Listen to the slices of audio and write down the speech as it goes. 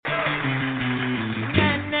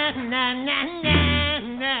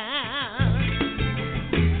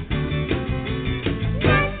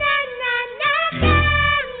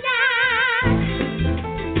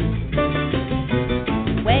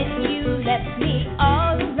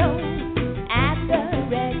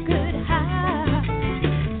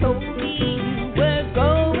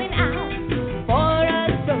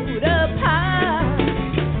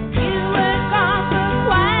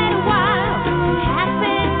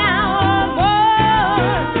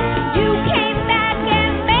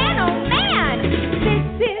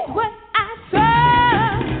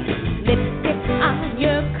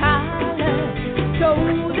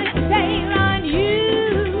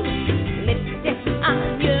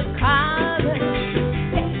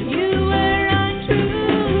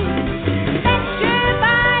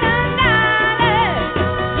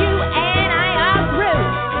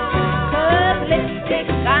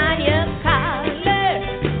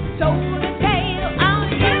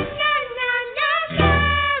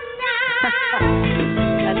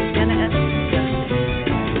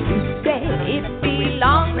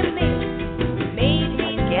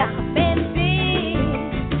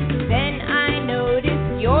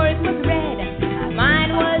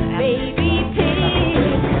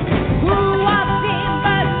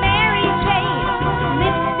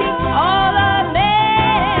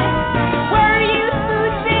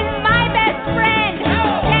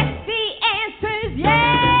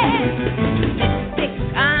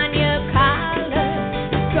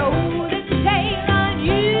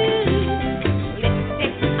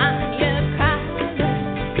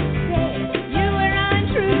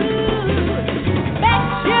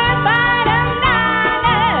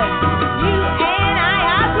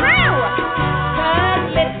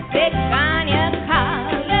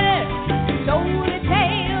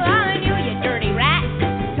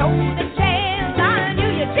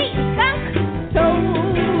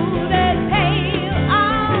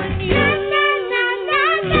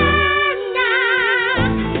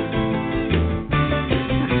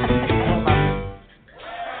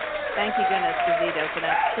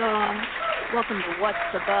Welcome to What's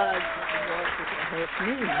the Buzz?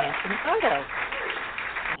 Me, Nancy Otto.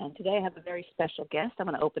 And today I have a very special guest. I'm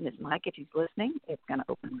going to open his mic if he's listening. It's going to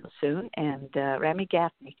open real soon. And Ramy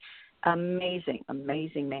Gafni, amazing,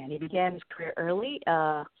 amazing man. He began his career early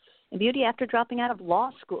in beauty after dropping out of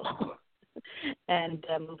law school and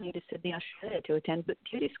moving to Sydney, Australia to attend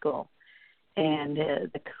beauty school. And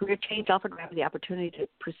the career change offered Ramy the opportunity to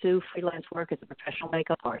pursue freelance work as a professional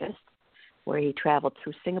makeup artist, where he traveled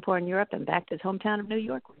through Singapore and Europe and back to his hometown of New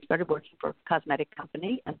York, where he started working for a cosmetic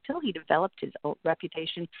company until he developed his own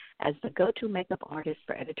reputation as the go-to makeup artist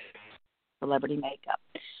for editors, celebrity makeup.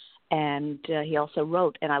 And he also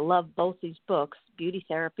wrote, and I love both these books, Beauty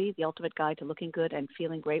Therapy, The Ultimate Guide to Looking Good and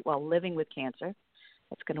Feeling Great While Living with Cancer.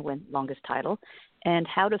 That's going to win longest title. And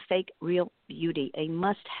How to Fake Real Beauty, a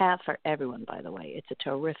must-have for everyone, by the way. It's a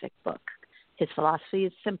terrific book. His philosophy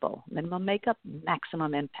is simple: minimum makeup,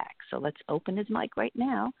 maximum impact. So let's open his mic right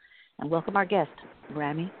now and welcome our guest,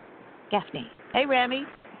 Ramy Gafni. Hey, Ramy.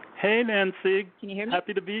 Hey, Nancy. Can you hear me?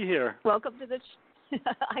 Happy to be here. Welcome to the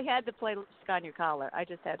I had to play Lipstick on Your Collar. I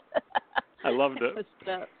just had I loved it. It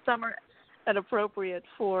was summer and appropriate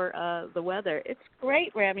for the weather. It's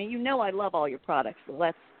great, Ramy. You know I love all your products.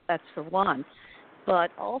 So that's for one.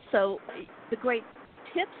 But also the great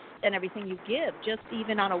tips and everything you give, just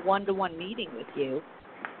even on a one-to-one meeting with you.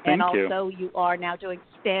 Thank you. And also you are now doing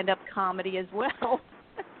stand-up comedy as well.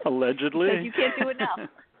 Allegedly. Because you can't do enough.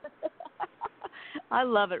 I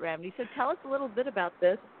love it, Ramy. So tell us a little bit about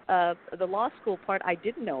this. The law school part I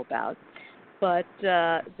didn't know about, but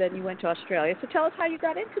then you went to Australia. So tell us how you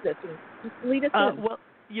got into this and lead us in. Well,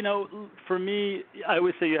 you know, for me, I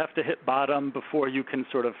always say you have to hit bottom before you can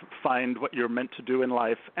sort of find what you're meant to do in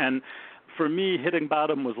life. And for me, hitting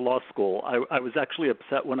bottom was law school. I was actually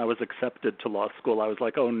upset when I was accepted to law school. I was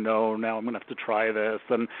like, oh no, now I'm going to have to try this.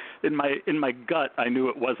 And in my gut, I knew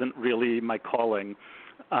it wasn't really my calling.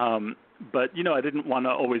 But, you know, I didn't want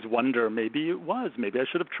to always wonder, maybe it was, maybe I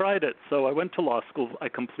should have tried it. So I went to law school. I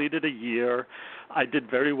completed a year. I did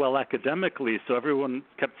very well academically. So everyone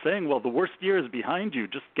kept saying, well, the worst year is behind you.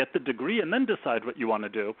 Just get the degree and then decide what you want to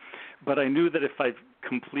do. But I knew that if I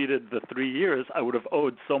completed the 3 years, I would have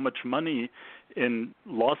owed so much money in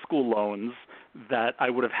law school loans that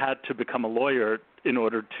I would have had to become a lawyer in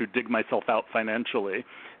order to dig myself out financially.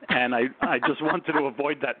 And I just wanted to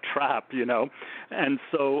avoid that trap, you know. And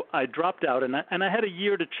so I dropped out, and I had a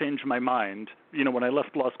year to change my mind. You know, when I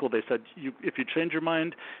left law school, they said, if you change your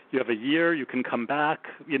mind, you have a year, you can come back,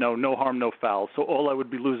 you know, no harm, no foul. So all I would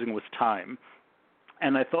be losing was time.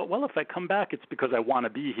 And I thought, well, if I come back, it's because I want to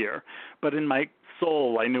be here. But in my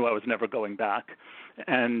soul, I knew I was never going back.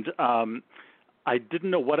 And I didn't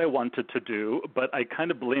know what I wanted to do, but I kind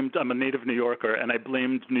of blamed, I'm a native New Yorker, and I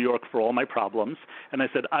blamed New York for all my problems. And I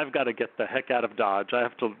said, I've got to get the heck out of Dodge. I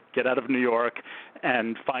have to get out of New York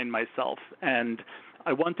and find myself. And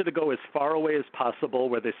I wanted to go as far away as possible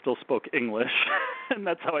where they still spoke English, and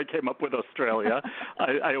that's how I came up with Australia.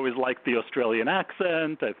 I always liked the Australian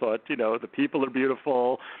accent. I thought, the people are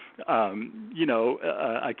beautiful. I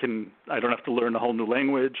don't have to learn a whole new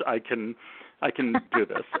language. I can do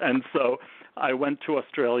this. And so I went to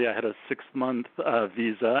Australia. I had a 6-month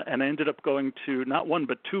visa, and I ended up going to not one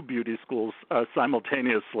but 2 beauty schools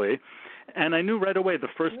simultaneously. And I knew right away, the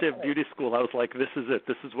first day of beauty school, I was like, this is it.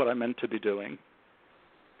 This is what I'm meant to be doing.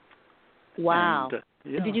 Wow.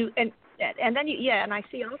 And, Did you and then and I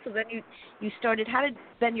see also then you started. How did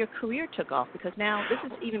then your career took off? Because now this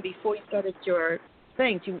is even before you started your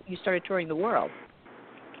things. You started touring the world.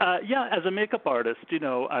 As a makeup artist,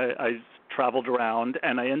 I traveled around,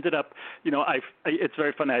 and I ended up, it's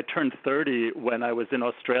very funny. I turned 30 when I was in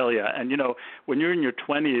Australia, and when you're in your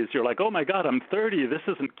 20s, you're like, oh my God, I'm 30. This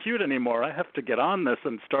isn't cute anymore. I have to get on this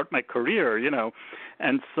and start my career,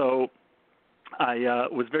 and so I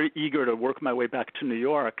was very eager to work my way back to New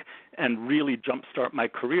York and really jumpstart my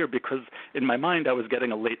career, because in my mind I was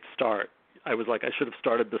getting a late start. I was like, I should have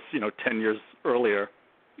started this, 10 years earlier.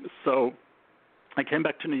 So I came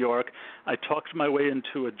back to New York. I talked my way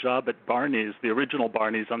into a job at Barney's, the original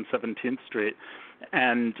Barney's on 17th Street,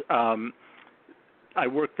 and I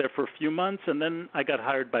worked there for a few months, and then I got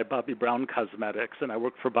hired by Bobbi Brown Cosmetics, and I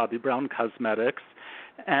worked for Bobbi Brown Cosmetics.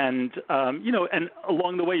 And, and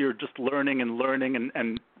along the way, you're just learning and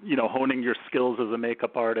honing your skills as a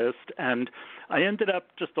makeup artist. And I ended up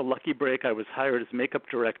just a lucky break. I was hired as makeup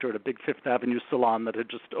director at a big Fifth Avenue salon that had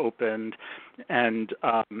just opened. And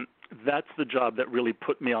that's the job that really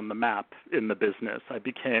put me on the map in the business. I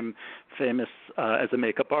became famous as a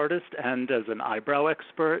makeup artist and as an eyebrow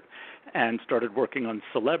expert, and started working on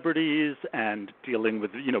celebrities and dealing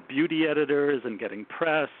with, beauty editors and getting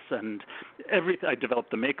press and everything. I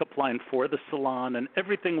developed a makeup line for the salon, and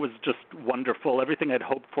everything was just wonderful. Everything I'd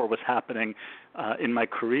hoped for was happening in my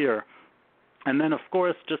career. And then, of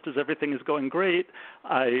course, just as everything is going great,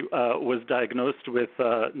 I was diagnosed with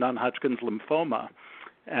non-Hodgkin's lymphoma.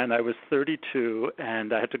 And I was 32,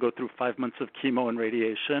 and I had to go through 5 months of chemo and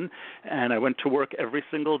radiation. And I went to work every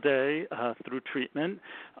single day through treatment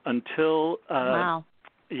until wow.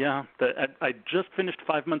 I just finished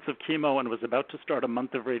 5 months of chemo and was about to start a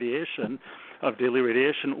month of daily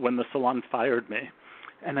radiation, when the salon fired me.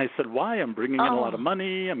 And I said, why? I'm bringing in a lot of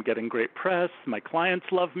money. I'm getting great press. My clients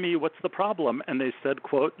love me. What's the problem? And they said,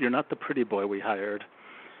 quote, you're not the pretty boy we hired.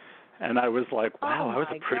 And I was like, wow, I was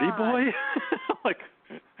a pretty boy? Like,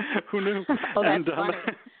 who knew? Oh, that's funny.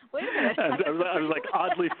 Wait a minute. And I was like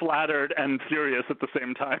oddly flattered and furious at the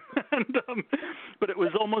same time. But it was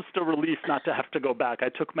almost a relief not to have to go back. I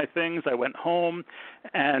took my things, I went home,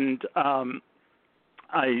 and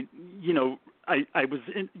I was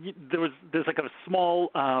there's like a small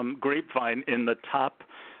grapevine in the top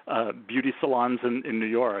beauty salons in New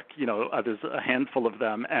York. There's a handful of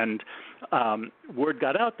them, and word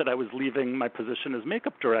got out that I was leaving my position as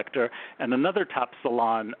makeup director, and another top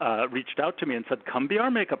salon reached out to me and said, come be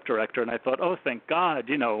our makeup director. And I thought, oh, thank God,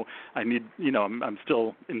 I need, I'm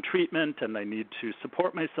still in treatment and I need to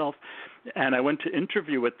support myself. And I went to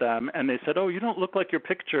interview with them, and they said, oh, you don't look like your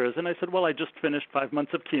pictures. And I said, well, I just finished 5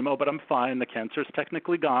 months of chemo, but I'm fine. The cancer's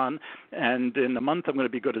technically gone, and in a month I'm going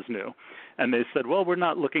to be good as new. And they said, well, we're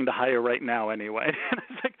not looking to hire right now anyway. And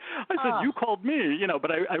I said, you called me,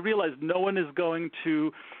 but I realized no one is going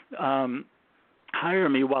to hire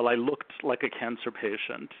me while I looked like a cancer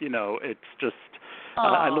patient. It's just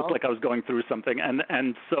I looked like I was going through something.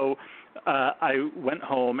 And so I went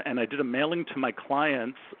home and I did a mailing to my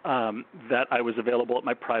clients that I was available at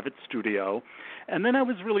my private studio. And then I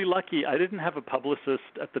was really lucky. I didn't have a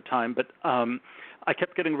publicist at the time, but I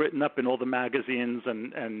kept getting written up in all the magazines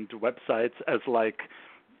and websites as like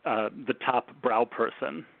the top brow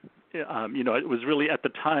person. It was really, at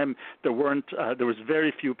the time, there was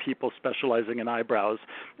very few people specializing in eyebrows,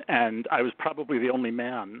 and I was probably the only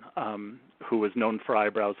man who was known for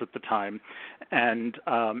eyebrows at the time. And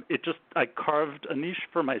I carved a niche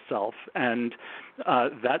for myself, and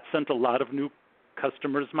that sent a lot of new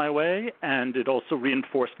customers my way, and it also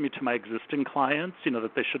reinforced me to my existing clients,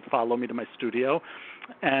 that they should follow me to my studio.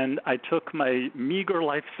 And I took my meager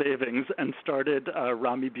life savings and started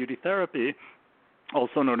Ramy Beauty Therapy.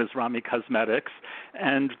 also known as Ramy Cosmetics.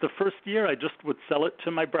 And the first year I just would sell it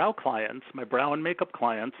to my brow clients, my brow and makeup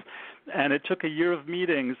clients. And it took a year of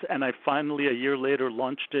meetings, and I finally, a year later,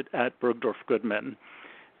 launched it at Bergdorf Goodman.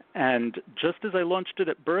 And just as I launched it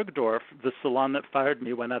at Bergdorf, the salon that fired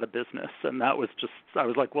me went out of business. And that was just, I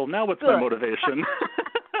was like, well, now what's my motivation?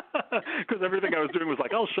 Because everything I was doing was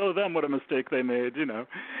like, I'll show them what a mistake they made, you know.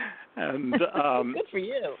 And good for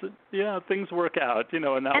you. So, yeah, things work out, you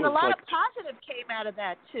know. And that and was a lot like, of positive came out of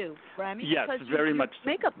that too, Ramy. Yes, very much.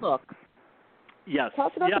 Makeup book. Yes. Tell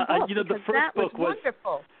us about the book, you know, the because first that book was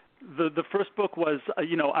wonderful. The first book was,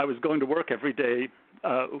 you know, I was going to work every day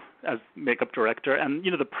as makeup director, and, you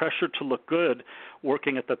know, the pressure to look good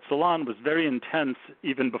working at that salon was very intense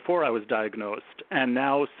even before I was diagnosed. And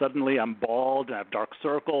now suddenly I'm bald, and I have dark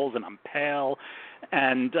circles, and I'm pale.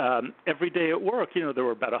 And every day at work, you know, there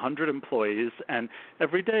were about 100 employees, and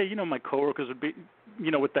every day, you know, my coworkers would be,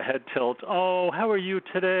 you know, with the head tilt, oh, how are you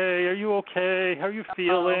today? Are you okay? How are you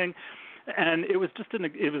feeling? And it was just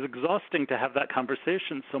it was exhausting to have that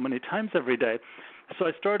conversation so many times every day. So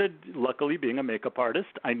I started, luckily, being a makeup artist.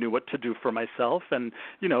 I knew what to do for myself, and,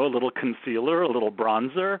 you know, a little concealer, a little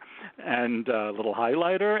bronzer, and a little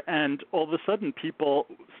highlighter. And all of a sudden, people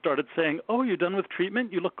started saying, oh, you're done with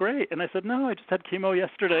treatment? You look great. And I said, no, I just had chemo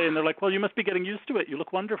yesterday. And they're like, well, you must be getting used to it. You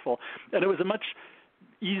look wonderful. And it was a much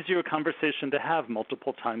easier conversation to have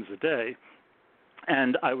multiple times a day.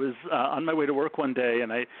 And I was on my way to work one day,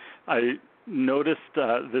 and I noticed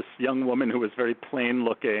this young woman who was very plain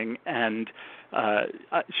looking, and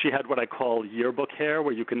she had what I call yearbook hair,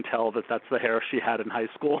 where you can tell that that's the hair she had in high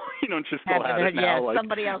school, you know, and she still had it now. Like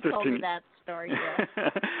somebody else 15. told me that story. Yeah.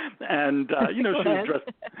 And, you know, she was dressed,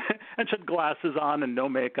 and she had glasses on and no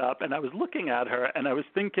makeup, and I was looking at her, and I was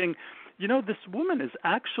thinking, you know, this woman is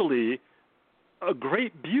actually a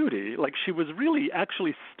great beauty. Like, she was really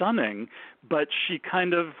actually stunning, but she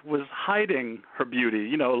kind of was hiding her beauty,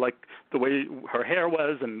 you know, like the way her hair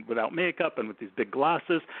was, and without makeup and with these big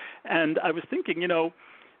glasses. And I was thinking, you know,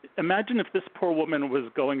 imagine if this poor woman was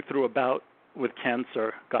going through a bout with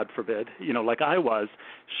cancer, God forbid, you know, like I was.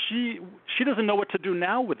 She doesn't know what to do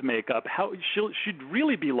now with makeup. She'd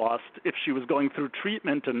really be lost if she was going through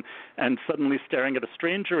treatment and suddenly staring at a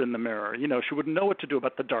stranger in the mirror. You know, she wouldn't know what to do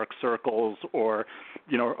about the dark circles or,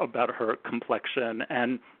 you know, about her complexion.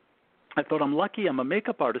 And I thought, I'm lucky, I'm a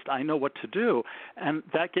makeup artist, I know what to do. And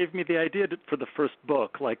that gave me the idea for the first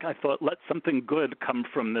book. Like, I thought, let something good come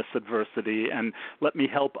from this adversity, and let me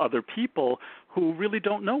help other people who really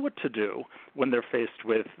don't know what to do when they're faced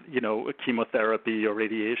with, you know, chemotherapy or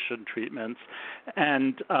radiation treatments.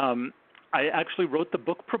 And I actually wrote the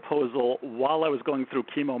book proposal while I was going through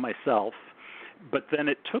chemo myself, but then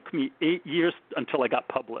it took me 8 years until I got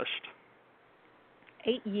published.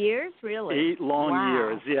 8 years, really? 8 long wow.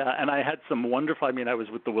 years, yeah. And I had some wonderful, I mean, I was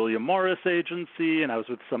with the William Morris Agency, and I was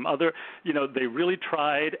with some other, you know, they really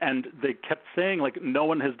tried, and they kept saying, like, no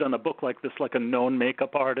one has done a book like this, like a known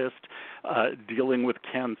makeup artist dealing with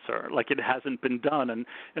cancer. Like, it hasn't been done.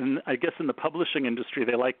 And I guess in the publishing industry,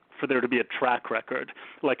 they like for there to be a track record.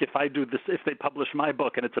 Like, if I do this, if they publish my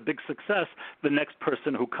book and it's a big success, the next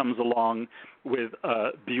person who comes along with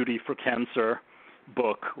Beauty for Cancer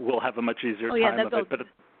book will have a much easier time of it. But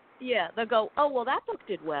they'll go, oh, well, that book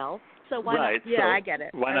did well, so why not? Yeah, so I get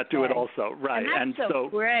it. Why not do it also? Right. And that's so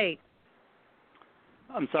great.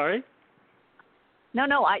 I'm sorry?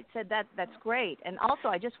 No, I said that's great. And also,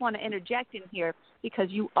 I just want to interject in here, because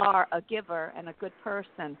you are a giver and a good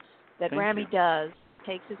person, that Ramy does,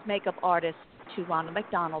 takes his makeup artist to Ronald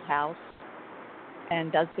McDonald House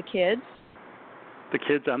and does the kids. The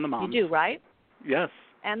kids and the moms. You do, right? Yes.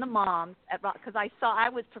 And the moms, because I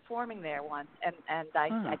was performing there once, and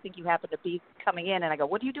I think you happened to be coming in, and I go,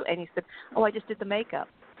 what do you do? And he said, oh, I just did the makeup.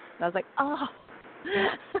 And I was like, oh.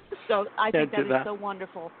 So I think that is so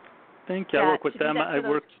wonderful. Thank you. I work with them. I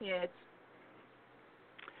work. Kids.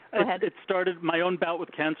 It started, my own bout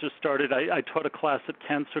with cancer started, I taught a class at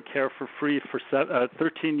Cancer Care for free for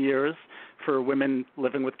 13 years for women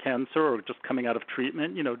living with cancer or just coming out of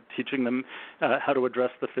treatment, you know, teaching them how to address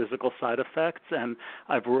the physical side effects. And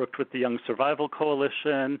I've worked with the Young Survival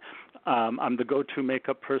Coalition. I'm the go-to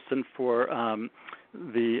makeup person for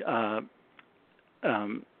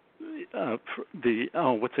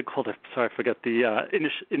what's it called? Sorry, I forget the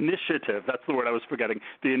initiative. That's the word I was forgetting.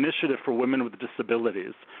 The Initiative for Women with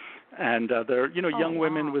Disabilities. And they're, you know, young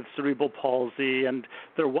women with cerebral palsy, and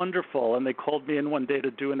they're wonderful. And they called me in one day to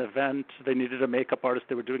do an event. They needed a makeup artist.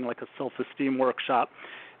 They were doing like a self-esteem workshop.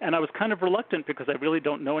 And I was kind of reluctant because I really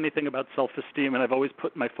don't know anything about self-esteem, and I've always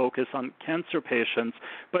put my focus on cancer patients.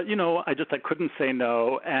 But, you know, I couldn't say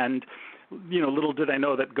no. And little did I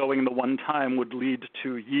know that going the one time would lead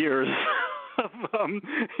to years of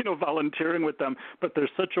volunteering with them. But they're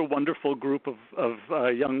such a wonderful group of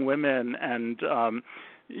young women, and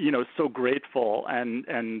so grateful,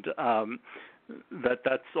 and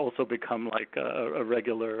that's also become like a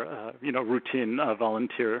regular routine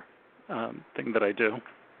volunteer thing that I do.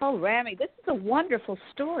 Oh, Ramy, this is a wonderful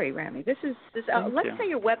story, Ramy. Let's say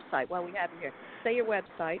your website while we have you here. Say your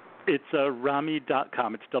website. It's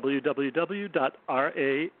Ramy.com. It's www.ramy.com.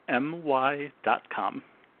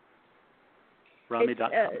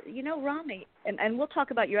 Ramy.com. Ramy, and we'll talk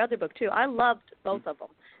about your other book too. I loved both of them.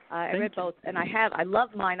 I read both, and I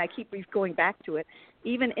love mine. I keep going back to it,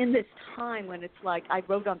 even in this time when it's like I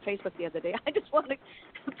wrote on Facebook the other day. I just want to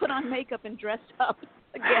put on makeup and dress up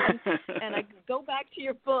again, and I go back to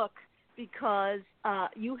your book because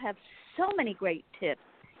you have so many great tips.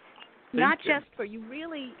 Not just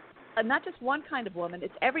one kind of woman.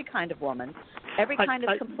 It's every kind of woman, every kind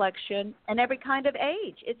of complexion, and every kind of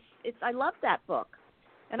age. It's. I love that book,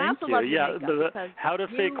 and I also love your makeup. How to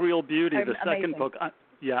Fake Real Beauty, the second book.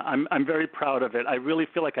 I'm very proud of it. I really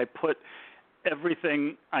feel like I put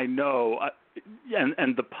everything I know,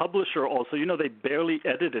 and the publisher also. They barely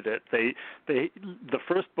edited it. The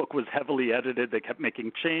first book was heavily edited. They kept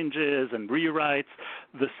making changes and rewrites.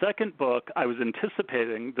 The second book, I was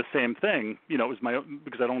anticipating the same thing. It was my own,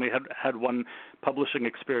 because I'd only had one publishing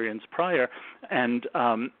experience prior, and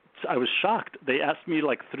I was shocked. They asked me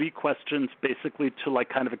like 3 questions basically to like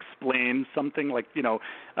kind of explain something, like, to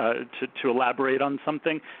elaborate on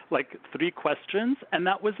something, like 3 questions, and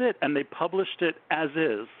that was it. And they published it as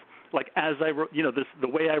is, like as I wrote, the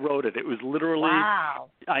way I wrote it. It was literally,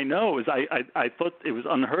 wow. I know, I thought it was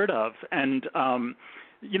unheard of. And,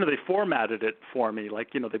 they formatted it for me.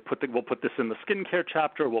 Like, they we'll put this in the skincare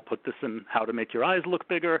chapter. We'll put this in how to make your eyes look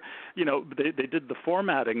bigger. They did the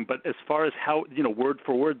formatting, but as far as how, word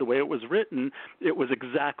for word, the way it was written, it was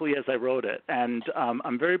exactly as I wrote it. And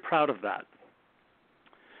I'm very proud of that.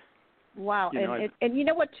 Wow. And you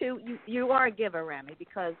know what, too? You are a giver, Ramy,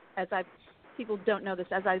 because people don't know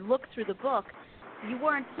this, as I look through the book, you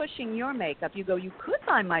weren't pushing your makeup. You could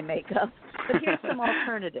buy my makeup, but here's some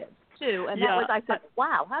alternatives. Too, and that was, I said,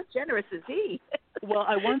 wow, how generous is he? Well,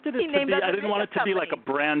 I wanted it to be, I didn't want it to be like a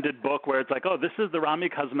branded book where it's like, oh, this is the Ramy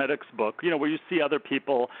Cosmetics book, where you see other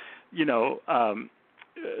people,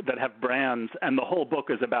 that have brands, and the whole book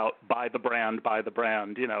is about buy the brand, buy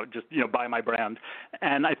my brand.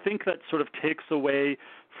 And I think that sort of takes away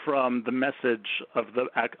from the message of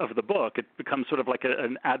the book. It becomes sort of like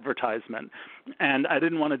an advertisement, and I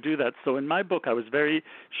didn't want to do that. So in my book, I was very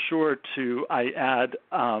sure I add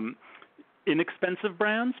inexpensive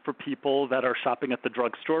brands for people that are shopping at the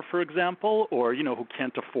drugstore, for example, or, who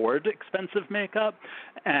can't afford expensive makeup.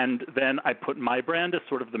 And then I put my brand as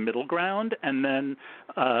sort of the middle ground, and then,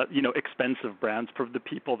 expensive brands for the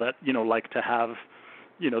people that, like to have,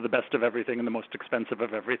 the best of everything and the most expensive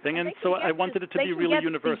of everything. And so I wanted it to be really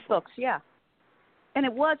universal. Books, yeah. And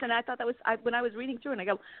it was, and I thought that was, when I was reading through, and I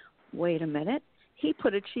go, wait a minute, he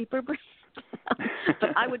put a cheaper brand.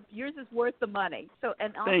 But yours is worth the money. So,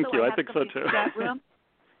 and also, thank you. I think so too. Chat room.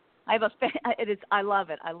 I have I love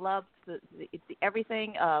it. I love the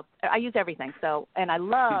everything. I use everything. So, and I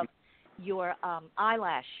love your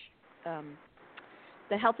eyelash,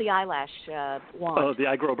 the healthy eyelash wand. Oh, the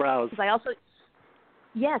I Grow Brows. Because I also,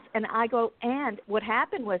 yes, and what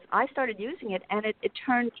happened was I started using it, and it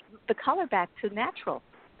turned the color back to natural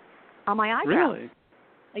on my eyebrows. Really?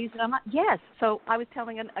 I use it on yes. So I was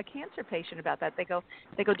telling a cancer patient about that. They go,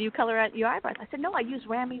 do you color out your eyebrows? I said, no, I use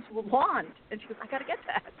Ramy's wand. And she goes, I got to get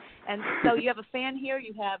that. And so you have a fan here.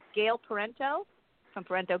 You have Gail Parento from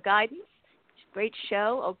Parento Guidance. Great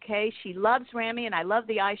show. Okay. She loves Ramy, and I love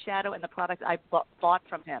the eyeshadow and the product I bought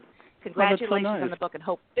from him. Congratulations on the book, and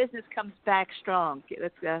hope business comes back strong.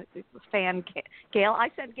 That's fan Gail. I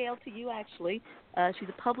sent Gail to you, actually. She's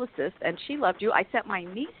a publicist, and she loved you. I sent my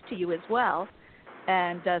niece to you as well,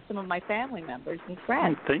 and some of my family members and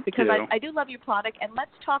friends. Thank because you. I do love your product, and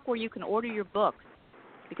let's talk where you can order your books,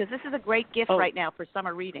 because this is a great gift right now for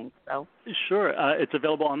summer reading. So sure. It's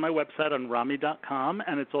available on my website on Ramy.com,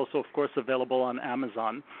 and it's also, of course, available on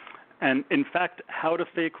Amazon. And, in fact, How to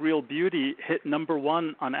Fake Real Beauty hit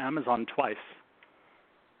 #1 on Amazon twice.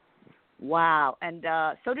 Wow. And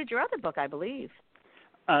so did your other book, I believe.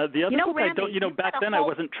 The other book, Ramy, I don't, back then I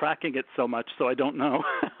wasn't tracking it so much, so I don't know.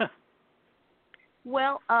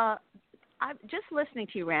 Well, I'm just listening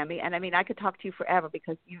to you, Ramy, and I mean, I could talk to you forever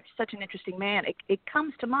because you're such an interesting man. It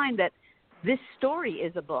comes to mind that this story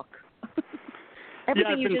is a book.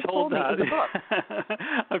 everything you just told me was a book.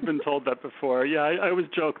 I've been told that before. Yeah, I always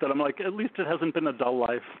joke that I'm like, at least it hasn't been a dull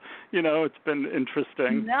life. It's been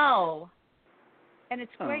interesting. No. And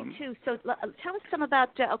it's great, too. So tell us some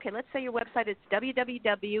about, let's say your website is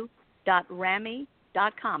www.ramy.com.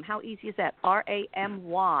 How easy is that?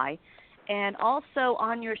 R-A-M-Y. And also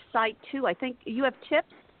on your site, too, I think you have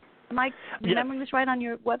tips. Am I remembering this right on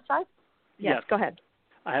your website? Yes, go ahead.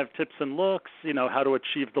 I have tips and looks, how to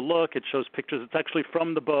achieve the look. It shows pictures. It's actually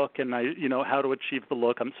from the book, and how to achieve the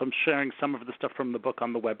look. So I'm sharing some of the stuff from the book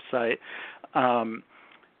on the website. I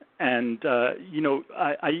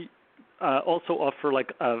also offer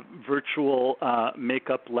virtual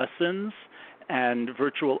makeup lessons and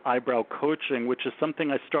virtual eyebrow coaching, which is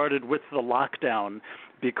something I started with the lockdown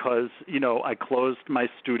because, I closed my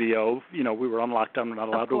studio. We were on lockdown, we're not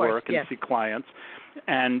allowed to work and see clients.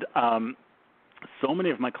 And so many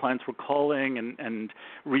of my clients were calling and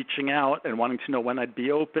reaching out and wanting to know when I'd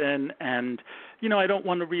be open. And, I don't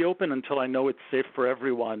want to reopen until I know it's safe for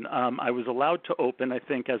everyone. I was allowed to open, I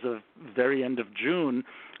think, as of very end of June,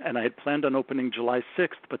 and I had planned on opening July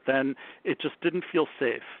 6th, but then it just didn't feel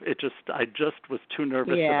safe. I just was too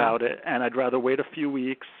nervous about it, and I'd rather wait a few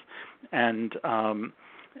weeks and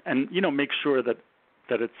make sure that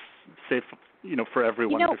it's safe, for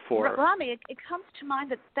everyone before. Ramy, it comes to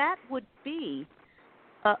mind that would be,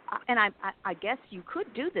 and I guess you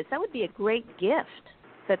could do this. That would be a great gift,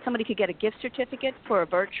 that somebody could get a gift certificate for a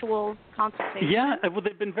virtual consultation. Yeah, well,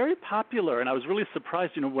 they've been very popular, and I was really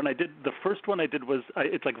surprised. When I did the first one, I did was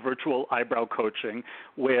it's like virtual eyebrow coaching,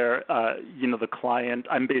 where the client,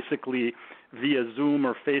 I'm basically via Zoom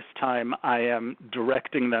or FaceTime, I am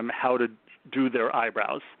directing them how to do their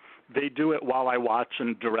eyebrows. They do it while I watch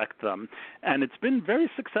and direct them. And it's been very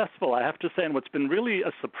successful, I have to say. And what's been really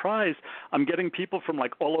a surprise, I'm getting people from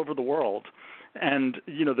all over the world. And,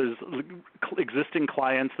 there's existing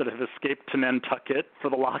clients that have escaped to Nantucket for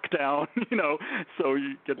the lockdown, so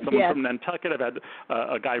you get someone from Nantucket. I've had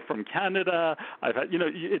a guy from Canada. I've had,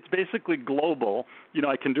 it's basically global.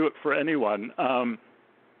 I can do it for anyone.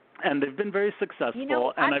 And they've been very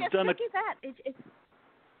successful. And I've done that.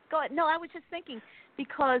 Go ahead. No, I was just thinking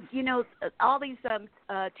because, all these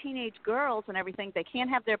teenage girls and everything, they can't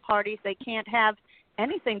have their parties, they can't have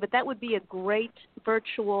anything, but that would be a great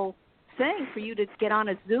virtual thing for you to get on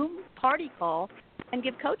a Zoom party call and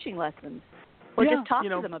give coaching lessons or just talk to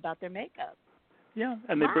them about their makeup. Yeah,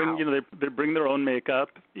 and they bring, they bring their own makeup,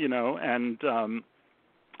 and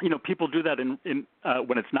people do that in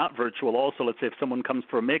when it's not virtual also. Let's say if someone comes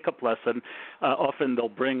for a makeup lesson, often they'll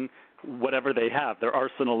bring whatever they have, their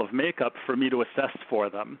arsenal of makeup, for me to assess for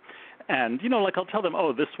them. And, I'll tell them,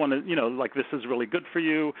 this one is, this is really good for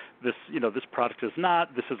you. This, this product is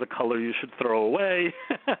not. This is a color you should throw away.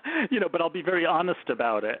 But I'll be very honest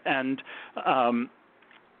about it. And,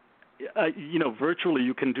 virtually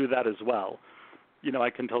you can do that as well. I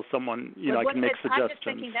can tell someone, I can make suggestions. I'm just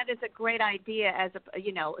thinking that is a great idea as,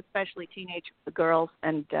 especially teenage girls,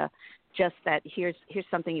 and just that here's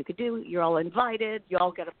something you could do. You're all invited. You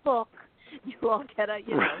all get a book. You all get a,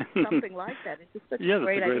 something like that. It's just such a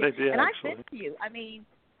great idea. And actually. I've been to you. I mean,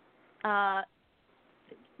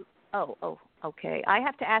 okay. I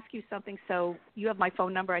have to ask you something. So you have my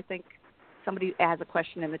phone number. I think somebody has a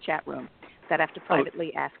question in the chat room that I have to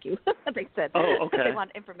privately ask you. They said they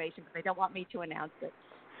want information, but they don't want me to announce it.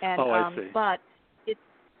 And, I see. But it's,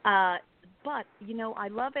 I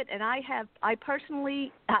love it, and I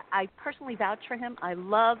personally vouch for him. I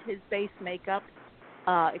love his base makeup.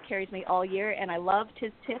 It carries me all year, and I loved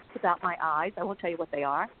his tips about my eyes. I won't tell you what they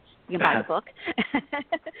are. You can buy the book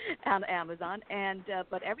on Amazon, and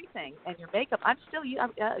but everything and your makeup. I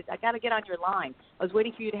got to get on your line. I was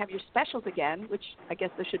waiting for you to have your specials again, which I guess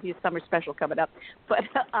there should be a summer special coming up. But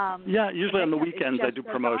usually on the weekends I do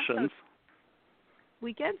promotions.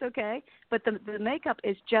 Weekends, okay, but the makeup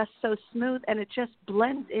is just so smooth, and it just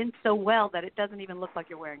blends in so well that it doesn't even look like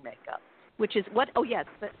you're wearing makeup. Which is what? Oh yes,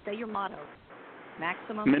 say your motto.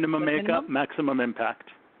 Minimum makeup, maximum impact.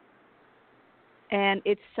 And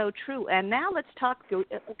it's so true. And now let's talk.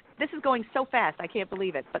 This is going so fast, I can't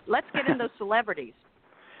believe it. But let's get in those celebrities,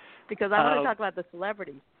 because I want to talk about the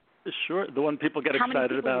celebrities. Sure, the one people get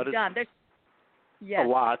excited about is a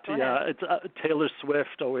lot. It's Taylor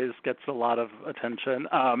Swift always gets a lot of attention.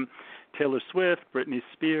 Taylor Swift, Britney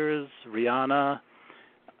Spears, Rihanna,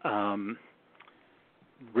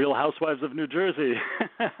 Real Housewives of New Jersey,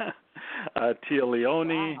 Tia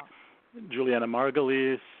Leone, Juliana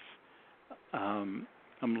Margulies. I'm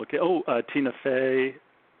looking. Tina Fey,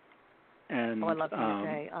 and I love Tina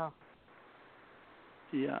Fey.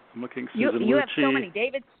 Yeah, I'm looking. Susan You have so Lucci. many.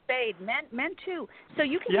 David Spade, men too. So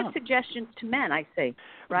you can Yeah. give suggestions to men, I see,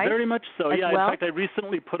 right? Very much so. As Yeah. well? In fact, I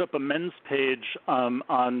recently put up a men's page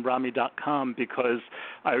on Ramy.com because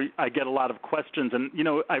I get a lot of questions, and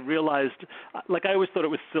I realized, like, I always thought it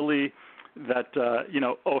was silly that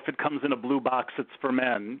if it comes in a blue box, it's for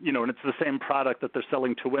men, and it's the same product that they're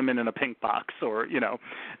selling to women in a pink box, or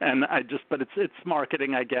and but it's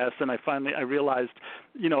marketing, I guess. And I realized,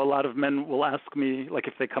 a lot of men will ask me, like,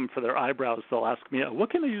 if they come for their eyebrows, they'll ask me,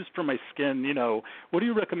 what can I use for my skin? What do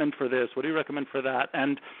you recommend for this? What do you recommend for that?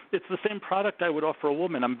 And it's the same product I would offer a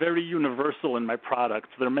woman. I'm very universal in my products.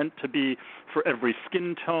 They're meant to be for every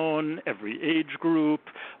skin tone, every age group,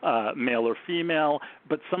 male or female.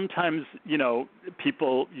 But sometimes,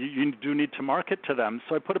 people, you do need to market to them.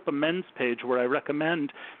 So I put up a men's page where I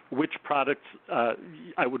recommend which products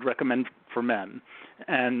I would recommend for men.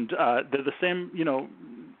 And they're the same,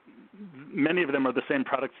 many of them are the same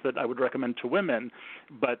products that I would recommend to women.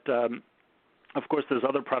 But of course, there's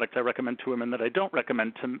other products I recommend to women that I don't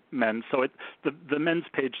recommend to men. So the men's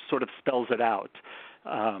page sort of spells it out.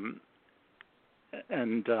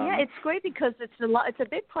 Yeah, it's great because it's a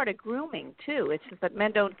big part of grooming too. It's just that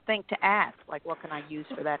men don't think to ask, like, what can I use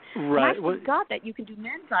for that? Right. And I forgot that you can do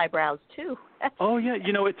men's eyebrows too. Oh yeah,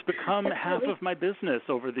 it's become half of my business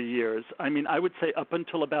over the years. I mean, I would say up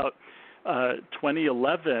until about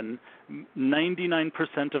 2011,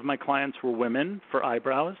 99% of my clients were women for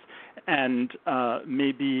eyebrows, and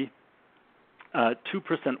maybe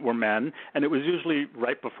 2% were men, and it was usually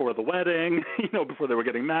right before the wedding, before they were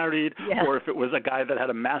getting married, or if it was a guy that had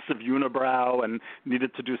a massive unibrow and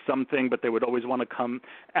needed to do something, but they would always want to come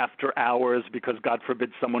after hours because, God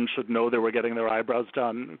forbid, someone should know they were getting their eyebrows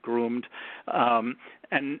done, groomed. And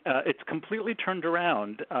it's completely turned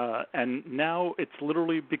around, and now it's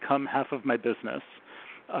literally become half of my business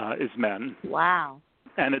is men. Wow.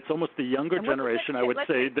 And it's almost the younger generation, I would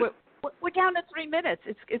say. We're down to 3 minutes.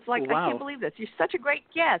 It's like, wow. I can't believe this. You're such a great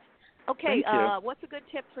guest. Okay, what's a good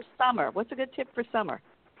tip for summer?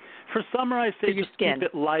 For summer, I say just keep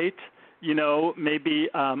it light. Maybe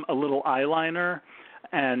a little eyeliner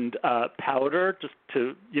and powder just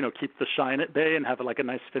to, keep the shine at bay and have like a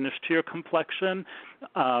nice finish to your complexion.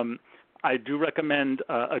 I do recommend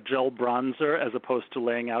a gel bronzer as opposed to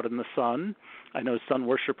laying out in the sun. I know sun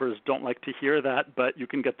worshipers don't like to hear that, but you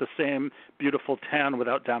can get the same beautiful tan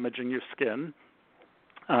without damaging your skin.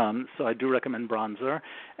 So I do recommend bronzer.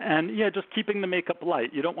 And, just keeping the makeup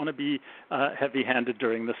light. You don't want to be heavy-handed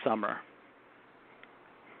during the summer.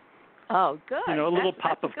 Oh, good. A little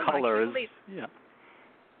pop of color is,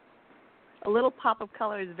 A little pop of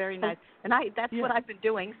color is very nice. And that's what I've been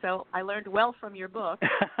doing, so I learned well from your book.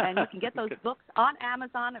 And you can get those books on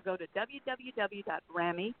Amazon or go to www.ramy.com,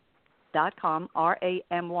 Ramy.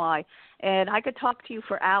 And I could talk to you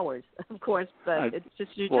for hours, of course, but you're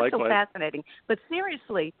just so fascinating. But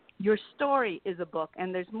seriously, your story is a book,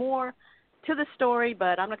 and there's more to the story,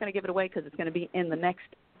 but I'm not going to give it away because it's going to be in the next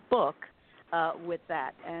book with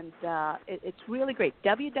that. And it's really great,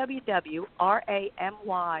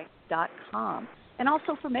 www.ramy.com. And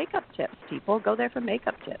also for makeup tips, people. Go there for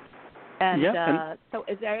makeup tips. And so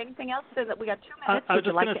is there anything else? That we got 2 minutes. Would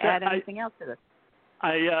you like to add anything else to this?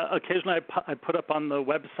 Occasionally I put up on the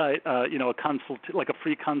website, a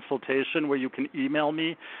free consultation where you can email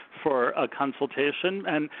me for a consultation,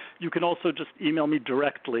 and you can also just email me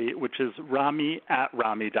directly, which is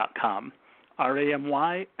Ramy@Ramy.com,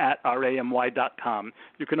 Ramy@Ramy.com.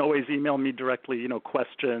 You can always email me directly,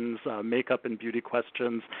 questions, makeup and beauty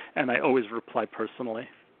questions, and I always reply personally.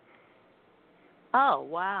 Oh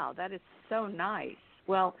wow, that is so nice.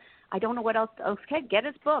 Well, I don't know what else. Okay, get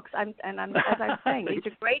his books. As I'm saying, these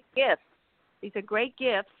are great gifts.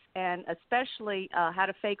 And especially How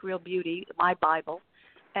to Fake Real Beauty, my Bible.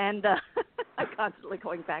 And I'm constantly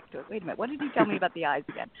going back to it. Wait a minute, what did he tell me about the eyes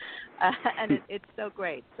again? And it's so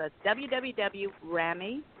great. So it's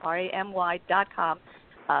www.Ramy.com.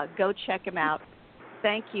 Go check him out.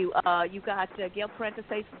 Thank you. You got Gail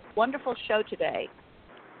Parenteses' wonderful show today.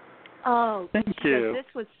 Oh, thank you.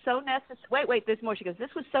 This was so necessary. Wait, there's more. She goes, this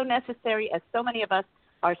was so necessary as so many of us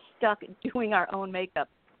are stuck doing our own makeup.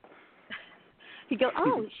 He goes,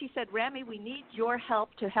 she said, Ramy, we need your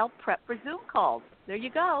help to help prep for Zoom calls. There you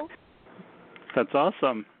go. That's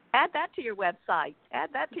awesome. Add that to your website.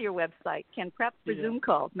 Can prep for Zoom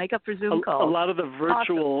calls, makeup for Zoom calls. A lot of the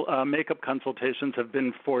virtual makeup consultations have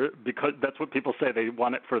been because that's what people say. They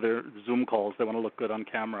want it for their Zoom calls. They want to look good on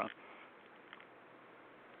camera.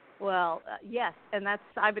 Well, yes, and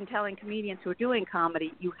I've been telling comedians who are doing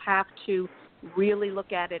comedy, you have to really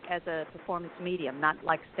look at it as a performance medium, not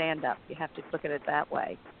like stand-up. You have to look at it that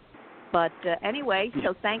way. But anyway,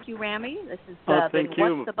 so thank you, Ramy. This has been thank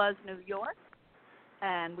you. What's the Buzz New York.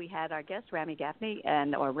 And we had our guest, Ramy Gafni,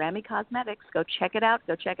 or Ramy Cosmetics. Go check it out.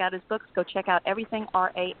 Go check out his books. Go check out everything,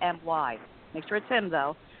 Ramy. Make sure it's him,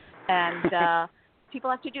 though. And people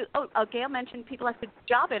have to do, Gail mentioned people have to do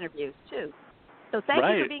job interviews, too. So thank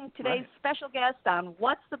you for being today's special guest on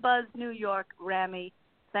What's the Buzz New York, Ramy.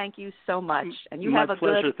 Thank you so much. And you have a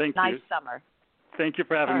good, nice summer. Thank you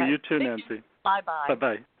for having me. You too, Nancy. Bye-bye.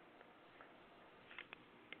 Bye-bye.